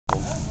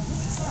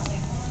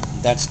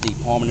That's the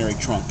pulmonary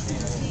trunk.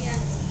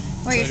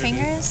 Where your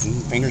finger is?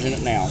 Finger's in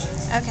it now.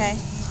 Okay.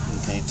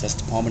 Okay, that's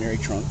the pulmonary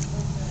trunk.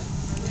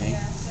 Okay,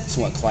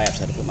 somewhat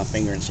collapsed. I had to put my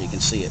finger in so you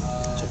can see it.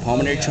 So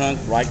pulmonary trunk,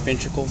 right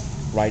ventricle,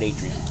 right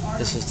atrium.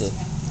 This is the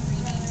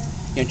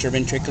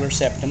interventricular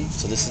septum.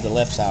 So this is the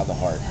left side of the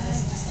heart.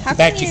 How In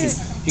fact, can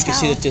you can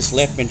see that this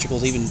left ventricle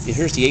is even,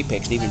 here's the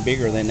apex, even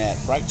bigger than that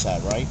right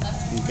side, right?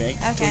 Okay.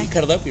 Okay. When you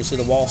cut it up, you'll see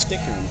the wall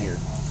sticker in here.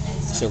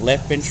 So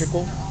left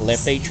ventricle,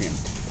 left atrium.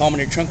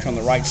 Pulmonary trunk's on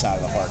the right side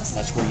of the heart.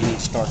 That's where you need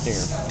to start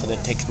there, because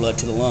it takes blood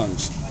to the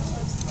lungs,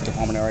 to the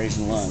pulmonary arteries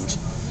and lungs.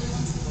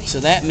 So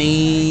that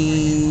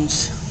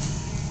means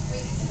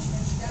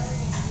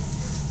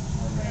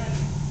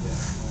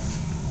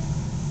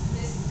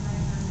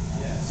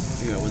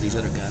figure out with these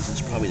other guys.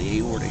 It's probably the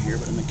aorta here,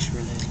 but I'll make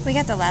sure that We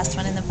got the last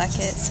one in the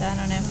bucket, so I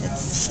don't know if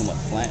it's somewhat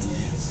flattened.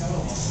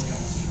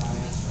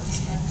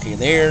 Okay,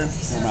 there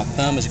where my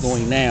thumb is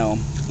going now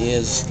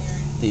is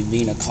the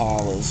vena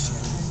cava.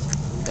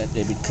 That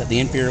they would cut the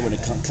inferior when it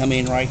come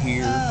in right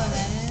here.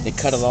 They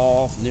cut it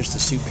off, and there's the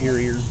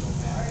superior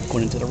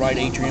going into the right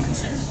atrium.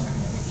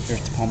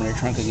 There's the pulmonary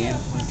trunk again.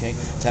 Okay,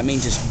 so that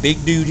means this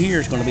big dude here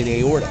is going to be the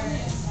aorta.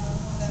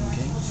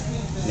 Okay,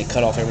 and they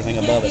cut off everything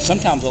above it.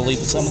 Sometimes they'll leave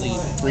some of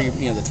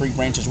the three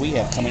branches we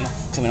have coming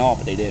off,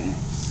 but they didn't.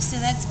 So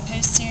that's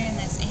posterior and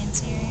that's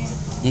anterior?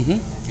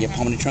 Mm-hmm. Yeah,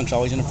 pulmonary trunk's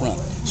always in the front.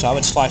 So I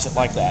would slice it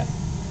like that.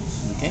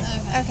 Okay?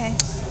 Okay.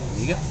 There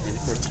you go. And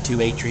of course the two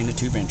atria and the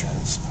two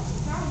ventricles.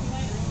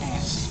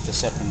 The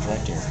septum's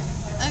right there.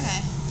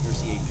 Okay.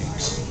 There's the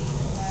apex.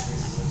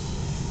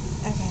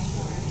 Okay.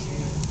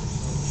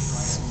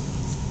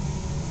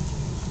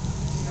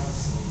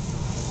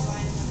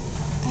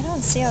 I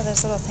don't see all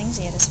those little things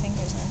he had his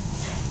fingers in.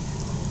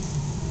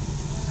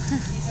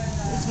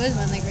 This was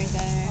one like right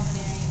there.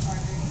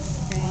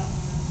 Right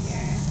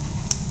here.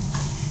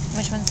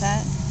 Which one's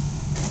that?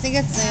 I think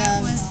it's the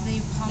That was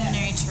the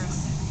pulmonary trunk.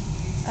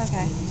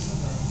 Okay.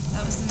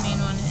 That was the main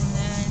one, and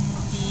then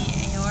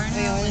the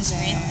aorta was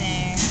right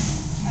there.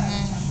 And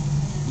then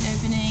the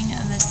opening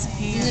of the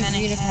superior This is a vena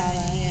beautiful,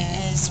 cavity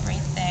yeah. is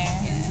right there.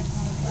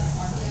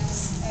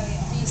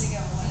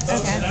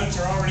 Okay. The notes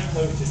are already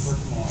posted for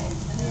tomorrow.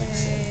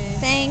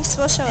 Thanks.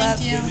 We'll show up.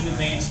 Thank you. In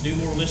advance, do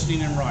more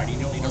listening and writing.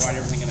 You don't need to write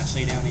everything that I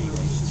say down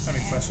anyways. Any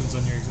questions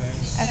on your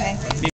exams? Okay.